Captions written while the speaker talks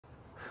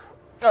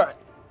All right.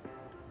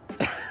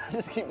 I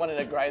just keep wanting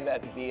to grind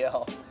that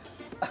BL.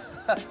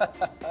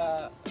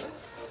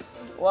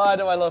 Why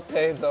do I love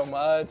pain so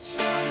much?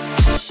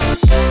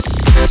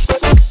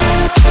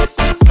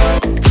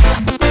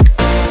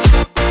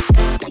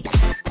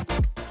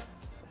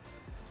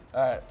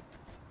 All right.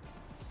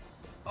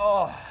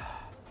 Oh,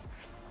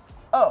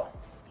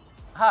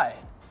 hi,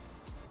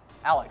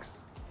 Alex.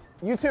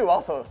 You too,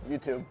 also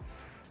YouTube.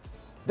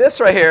 This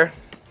right here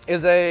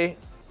is a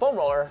foam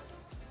roller,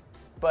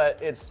 but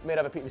it's made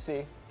out of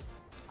PVC.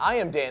 I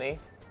am Danny,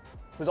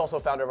 who's also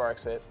founder of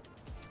RXFit.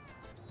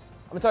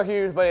 I'm gonna talk to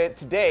you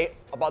today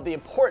about the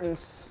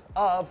importance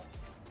of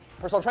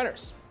personal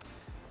trainers.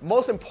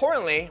 Most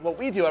importantly, what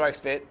we do at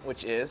RXFit,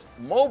 which is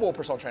mobile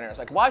personal trainers.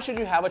 Like, why should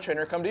you have a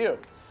trainer come to you?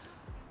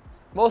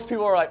 Most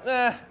people are like,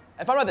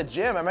 if I'm at the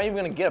gym, am I even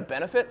gonna get a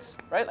benefits,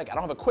 right? Like, I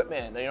don't have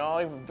equipment, you know,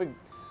 I have a big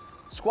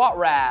squat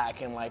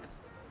rack and like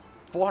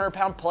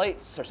 400-pound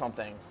plates or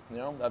something, you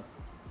know, a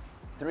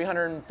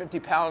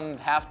 350-pound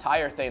half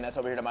tire thing that's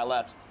over here to my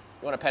left.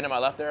 You want a pen to my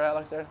left there,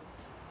 Alex, there?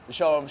 To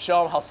show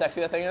them how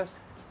sexy that thing is?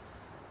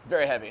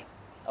 Very heavy.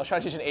 I was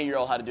trying to teach an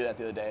 8-year-old how to do that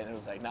the other day, and it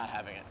was like not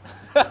having it.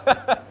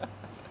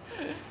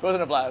 It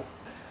wasn't a blast.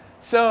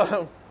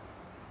 So,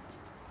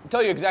 I'll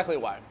tell you exactly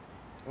why.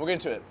 We'll get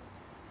into it.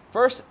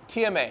 First,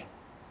 TMA.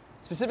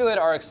 Specifically at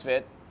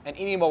RXFit, and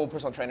any mobile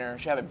personal trainer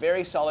should have a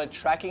very solid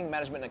tracking,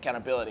 management, and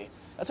accountability.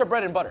 That's our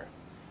bread and butter.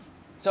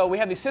 So we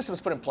have these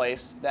systems put in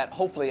place that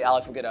hopefully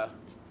Alex will get a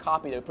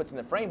copy that he puts in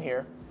the frame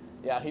here.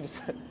 Yeah, he just,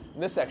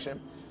 in this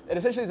section. And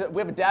essentially,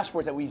 we have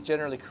dashboards that we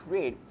generally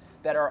create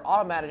that are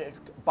automatic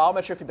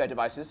biometric feedback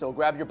devices. So we'll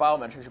grab your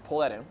biometrics, you pull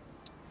that in.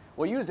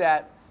 We'll use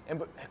that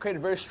and create a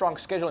very strong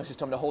scheduling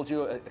system to hold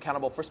you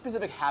accountable for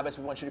specific habits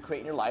we want you to create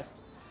in your life.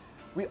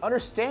 We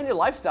understand your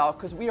lifestyle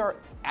because we are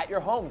at your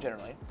home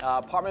generally.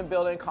 Apartment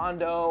building,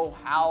 condo,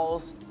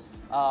 house,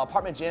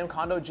 apartment gym,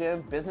 condo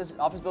gym, business,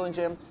 office building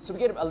gym. So we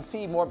get to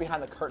see more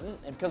behind the curtain,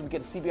 and because we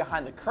get to see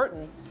behind the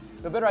curtain,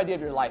 we have a better idea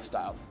of your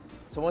lifestyle.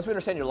 So once we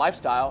understand your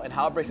lifestyle and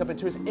how it breaks up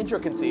into its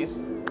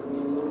intricacies,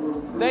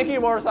 thank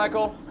you,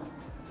 motorcycle,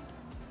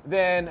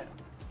 then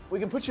we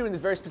can put you in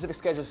this very specific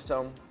schedule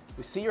system.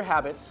 We see your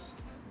habits,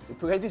 we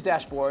create these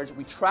dashboards,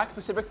 we track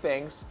specific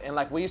things, and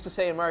like we used to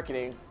say in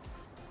marketing,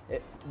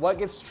 what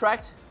gets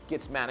tracked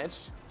gets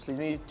managed, which leads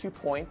me to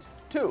point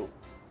 2,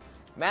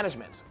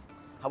 management.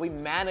 How we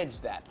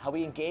manage that, how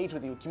we engage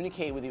with you,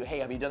 communicate with you. Hey,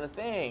 have you done the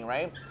thing,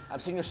 right?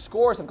 I'm seeing your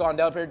scores have gone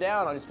down or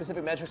down on your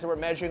specific metrics that we're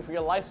measuring for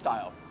your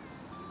lifestyle.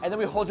 And then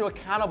we hold you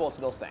accountable to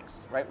those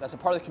things, right? That's a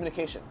part of the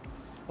communication.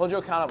 Hold you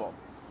accountable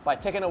by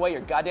taking away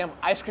your goddamn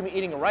ice cream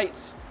eating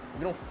rights if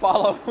you don't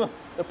follow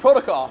the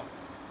protocol.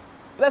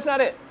 But that's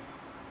not it.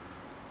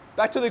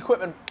 Back to the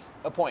equipment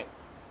point.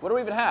 What do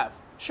we even have?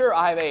 Sure,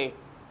 I have a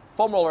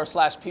foam roller /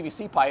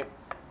 PVC pipe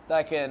that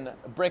I can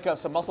break up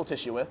some muscle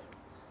tissue with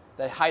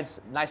that hides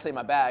nicely in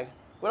my bag.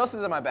 What else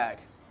is in my bag?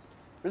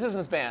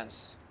 Resistance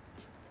bands.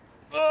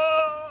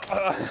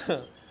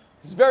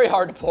 It's very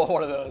hard to pull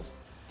one of those,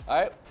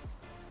 all right?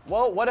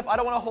 Well, what if I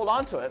don't want to hold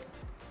on to it?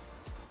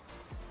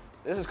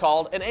 This is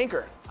called an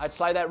anchor. I'd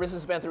slide that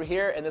resistance band through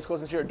here, and this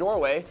goes into your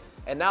doorway,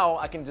 and now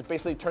I can just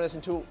basically turn this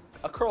into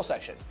a curl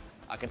section.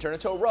 I can turn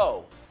it to a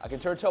row. I can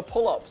turn it to a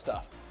pull-up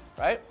stuff,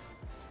 right?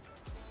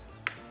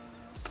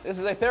 This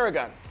is a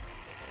Theragun.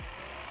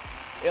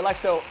 It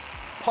likes to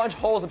punch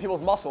holes in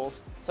people's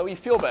muscles so we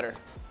feel better,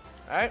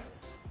 all right?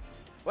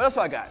 What else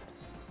do I got?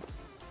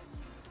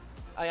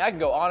 I mean, I can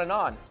go on and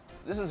on.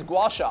 This is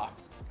gua sha,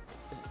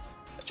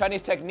 a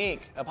Chinese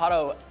technique of how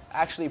to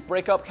actually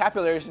break up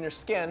capillaries in your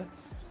skin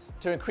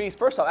to increase,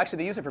 first off, actually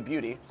they use it for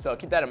beauty, so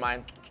keep that in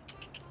mind.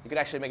 You can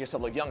actually make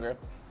yourself look younger.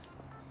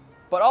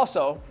 But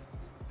also,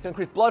 to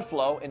increase blood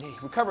flow in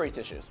recovery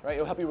tissues, right?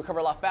 It'll help you recover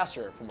a lot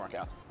faster from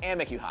workouts and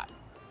make you hot.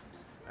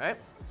 All right?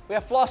 We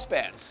have floss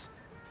bands.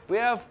 We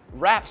have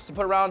wraps to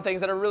put around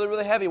things that are really,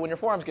 really heavy when your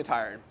forearms get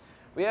tired.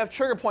 We have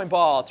trigger point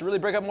balls to really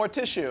break up more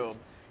tissue. You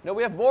know,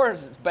 we have more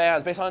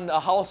bands based on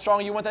how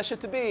strong you want that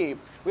shit to be.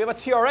 We have a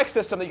TRX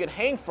system that you can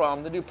hang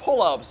from to do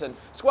pull-ups and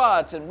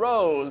squats and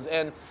rows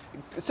and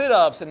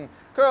sit-ups and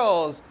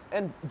curls,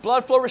 and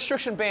blood flow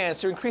restriction bands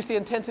to increase the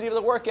intensity of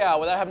the workout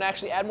without having to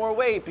actually add more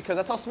weight, because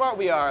that's how smart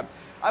we are.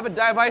 I have a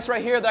device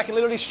right here that I can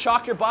literally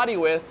shock your body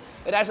with.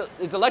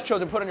 It's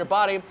electrodes and put on your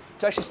body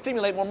to actually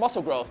stimulate more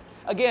muscle growth.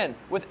 Again,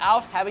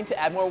 without having to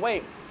add more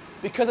weight.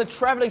 Because a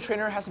traveling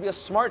trainer has to be a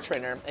smart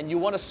trainer, and you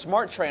want a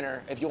smart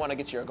trainer if you want to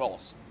get to your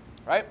goals,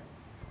 right?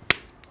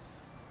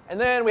 And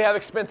then we have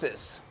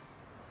expenses.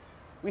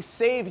 We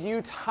save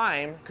you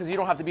time because you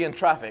don't have to be in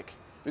traffic.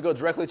 We go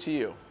directly to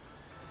you.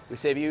 We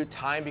save you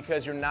time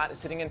because you're not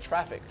sitting in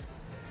traffic.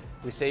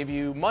 We save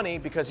you money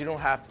because you don't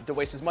have to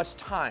waste as much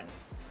time,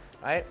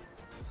 right?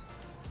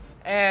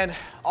 And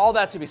all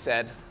that to be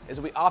said is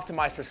we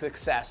optimize for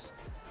success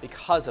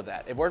because of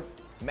that. If we're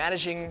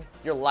managing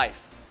your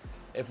life,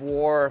 if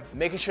we're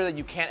making sure that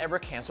you can't ever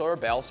cancel or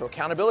bail, so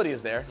accountability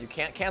is there. You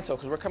can't cancel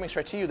because we're coming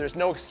straight to you. There's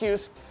no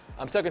excuse.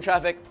 I'm stuck in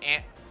traffic.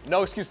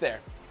 No excuse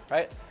there,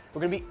 right?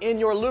 We're going to be in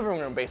your living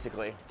room,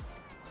 basically,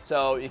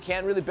 So you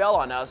can't really bail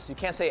on us. You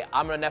can't say,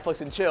 I'm gonna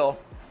Netflix and chill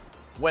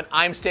when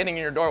I'm standing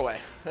in your doorway,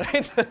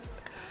 right?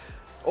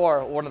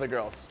 Or one of the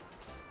girls.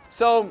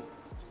 So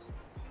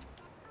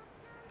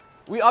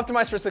we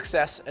optimize for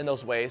success in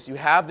those ways. You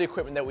have the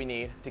equipment that we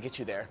need to get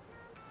you there.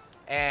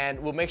 And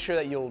we'll make sure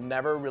that you'll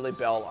never really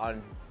bail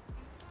on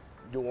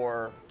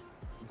your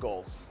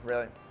goals,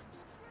 really.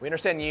 We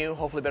understand you,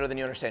 hopefully better than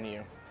you understand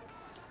you.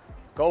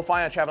 Go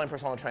find a traveling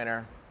personal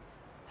trainer.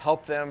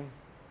 Help them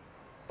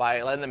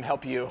by letting them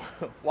help you,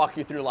 walk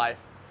you through life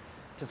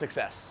to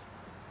success.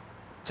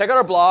 Check out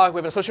our blog. We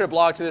have an associated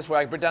blog to this where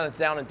I break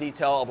down in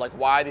detail of like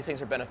why these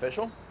things are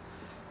beneficial.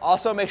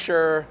 Also make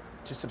sure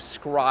to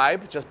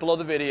subscribe just below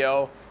the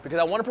video because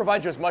I want to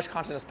provide you as much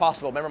content as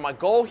possible. Remember, my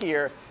goal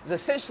here is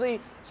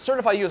essentially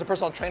certify you as a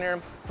personal trainer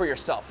for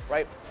yourself,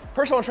 right?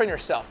 Personal train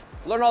yourself.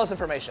 Learn all this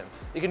information.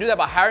 You can do that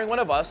by hiring one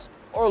of us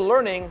or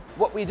learning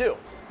what we do.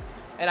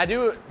 And I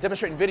do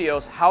demonstrating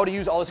videos how to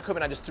use all this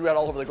equipment I just threw out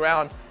all over the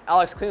ground.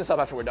 Alex, clean this up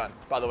after we're done,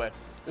 by the way.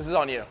 This is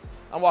on you.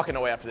 I'm walking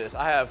away after this.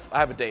 I have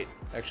a date,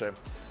 actually.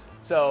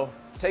 So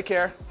take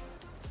care,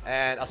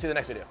 and I'll see you in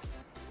the next video.